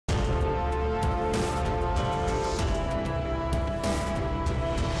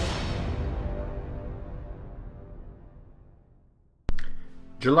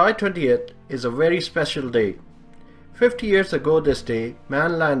July 20th is a very special day. 50 years ago this day,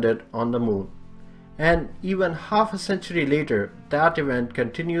 man landed on the moon. And even half a century later, that event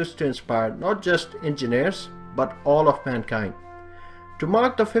continues to inspire not just engineers, but all of mankind. To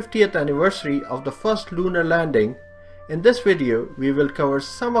mark the 50th anniversary of the first lunar landing, in this video we will cover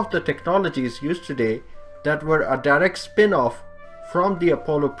some of the technologies used today that were a direct spin-off from the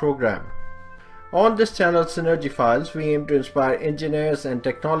Apollo program. On this channel Synergy Files, we aim to inspire engineers and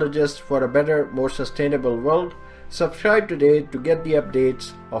technologists for a better, more sustainable world. Subscribe today to get the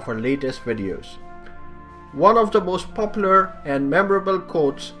updates of our latest videos. One of the most popular and memorable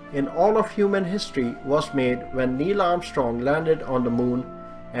quotes in all of human history was made when Neil Armstrong landed on the moon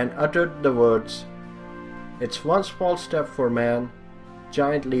and uttered the words, "It's one small step for man,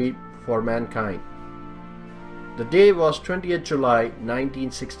 giant leap for mankind." The day was 20th July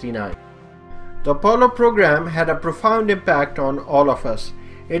 1969. The Apollo program had a profound impact on all of us.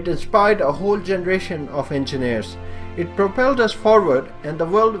 It inspired a whole generation of engineers. It propelled us forward, and the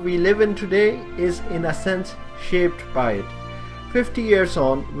world we live in today is in a sense shaped by it. 50 years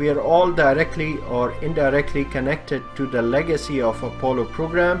on, we are all directly or indirectly connected to the legacy of Apollo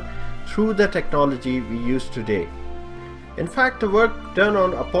program through the technology we use today. In fact, the work done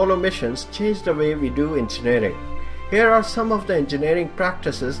on Apollo missions changed the way we do engineering. Here are some of the engineering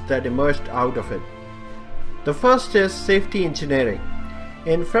practices that emerged out of it. The first is safety engineering.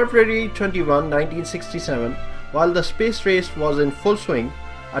 In February 21, 1967, while the space race was in full swing,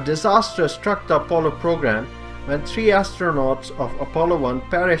 a disaster struck the Apollo program when 3 astronauts of Apollo 1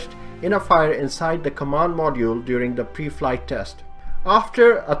 perished in a fire inside the command module during the pre-flight test.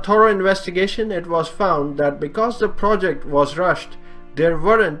 After a thorough investigation, it was found that because the project was rushed, there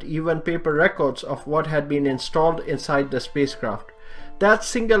weren't even paper records of what had been installed inside the spacecraft. That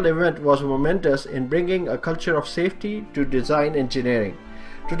single event was momentous in bringing a culture of safety to design engineering.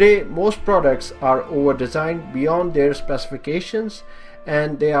 Today, most products are over-designed beyond their specifications,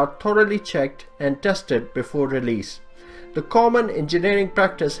 and they are thoroughly checked and tested before release. The common engineering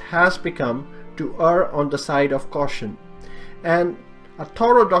practice has become to err on the side of caution, and a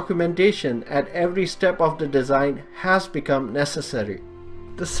thorough documentation at every step of the design has become necessary.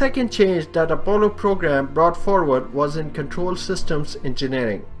 The second change that Apollo program brought forward was in control systems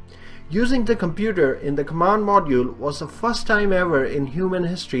engineering. Using the computer in the command module was the first time ever in human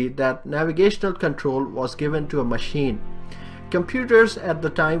history that navigational control was given to a machine. Computers at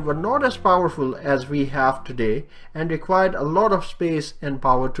the time were not as powerful as we have today and required a lot of space and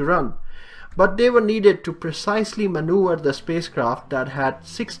power to run. But they were needed to precisely maneuver the spacecraft that had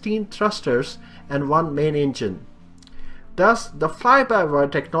 16 thrusters and 1 main engine. Thus, the fly-by-wire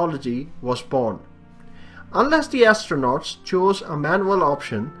technology was born. Unless the astronauts chose a manual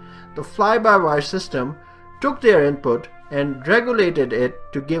option, the fly-by-wire system took their input and regulated it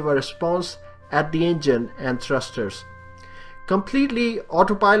to give a response at the engine and thrusters. Completely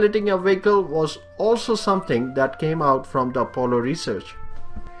autopiloting a vehicle was also something that came out from the Apollo research.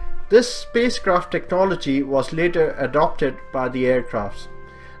 This spacecraft technology was later adopted by the aircrafts.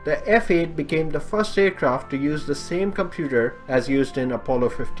 The F-8 became the first aircraft to use the same computer as used in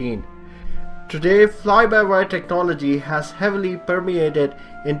Apollo 15. Today, fly-by-wire technology has heavily permeated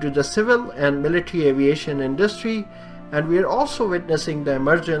into the civil and military aviation industry, and we are also witnessing the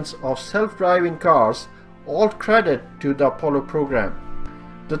emergence of self-driving cars, all credit to the Apollo program.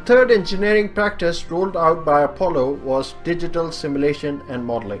 The third engineering practice rolled out by Apollo was digital simulation and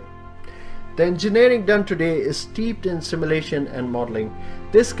modeling. The engineering done today is steeped in simulation and modeling.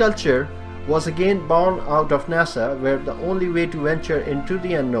 This culture was again born out of NASA, where the only way to venture into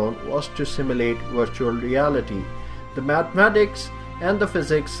the unknown was to simulate virtual reality. The mathematics and the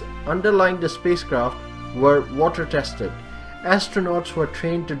physics underlying the spacecraft were water tested. Astronauts were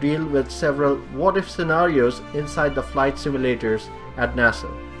trained to deal with several what-if scenarios inside the flight simulators at NASA.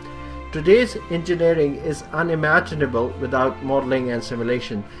 Today's engineering is unimaginable without modeling and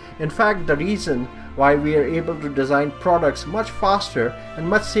simulation. In fact, the reason why we are able to design products much faster and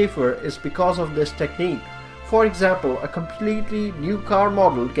much safer is because of this technique. For example, a completely new car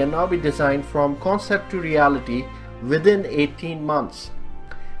model can now be designed from concept to reality within 18 months.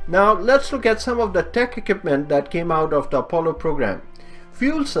 Now let's look at some of the tech equipment that came out of the Apollo program.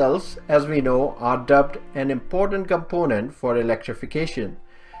 Fuel cells, as we know, are dubbed an important component for electrification.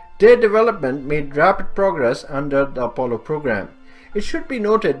 Their development made rapid progress under the Apollo program. It should be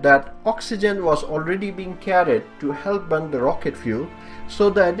noted that oxygen was already being carried to help burn the rocket fuel,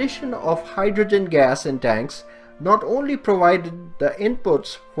 so the addition of hydrogen gas in tanks not only provided the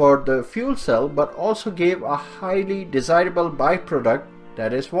inputs for the fuel cell but also gave a highly desirable byproduct,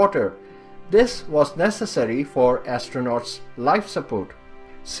 that is water. This was necessary for astronauts' life support.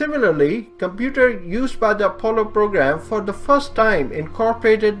 Similarly, computer used by the Apollo program for the first time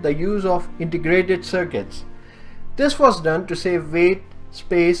incorporated the use of integrated circuits. This was done to save weight,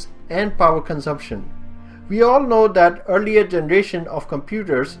 space, and power consumption. We all know that earlier generation of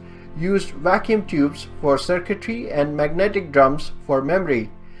computers used vacuum tubes for circuitry and magnetic drums for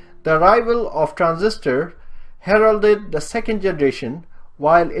memory. The arrival of transistor heralded the second generation,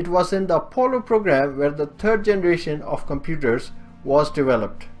 while it was in the Apollo program where the third generation of computers was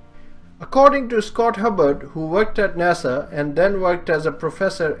developed. According to Scott Hubbard, who worked at NASA and then worked as a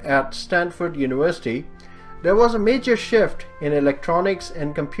professor at Stanford University, there was a major shift in electronics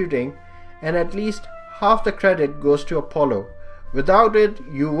and computing, and at least half the credit goes to Apollo. Without it,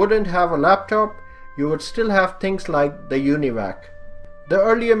 you wouldn't have a laptop, you would still have things like the UNIVAC. The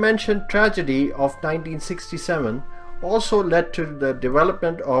earlier mentioned tragedy of 1967 also led to the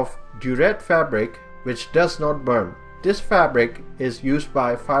development of Durette fabric, which does not burn. This fabric is used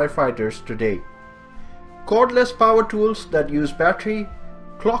by firefighters today. Cordless power tools that use battery,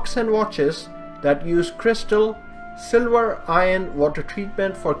 clocks and watches that use crystal, silver ion water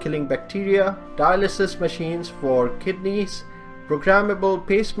treatment for killing bacteria, dialysis machines for kidneys, programmable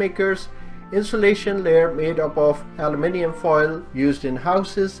pacemakers, insulation layer made up of aluminium foil used in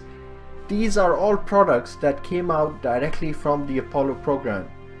houses. These are all products that came out directly from the Apollo program.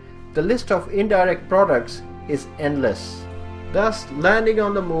 The list of indirect products is endless. Thus, landing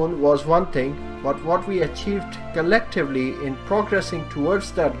on the moon was one thing, but what we achieved collectively in progressing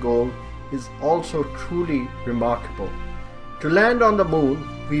towards that goal is also truly remarkable. To land on the moon,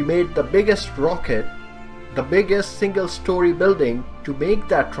 we made the biggest rocket, the biggest single-story building to make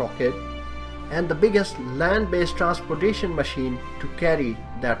that rocket, and the biggest land-based transportation machine to carry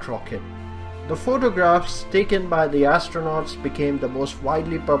that rocket. The photographs taken by the astronauts became the most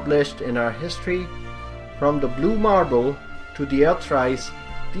widely published in our history. From the blue marble to the Earthrise,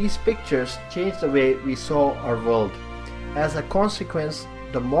 these pictures changed the way we saw our world. As a consequence,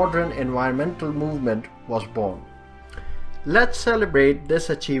 the modern environmental movement was born. Let's celebrate this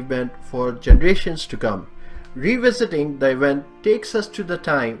achievement for generations to come. Revisiting the event takes us to the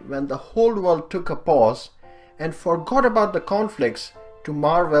time when the whole world took a pause and forgot about the conflicts to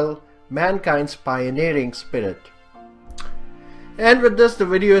marvel mankind's pioneering spirit. And with this, the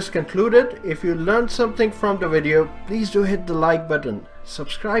video is concluded. If you learned something from the video, please do hit the like button.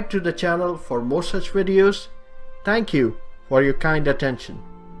 Subscribe to the channel for more such videos. Thank you for your kind attention.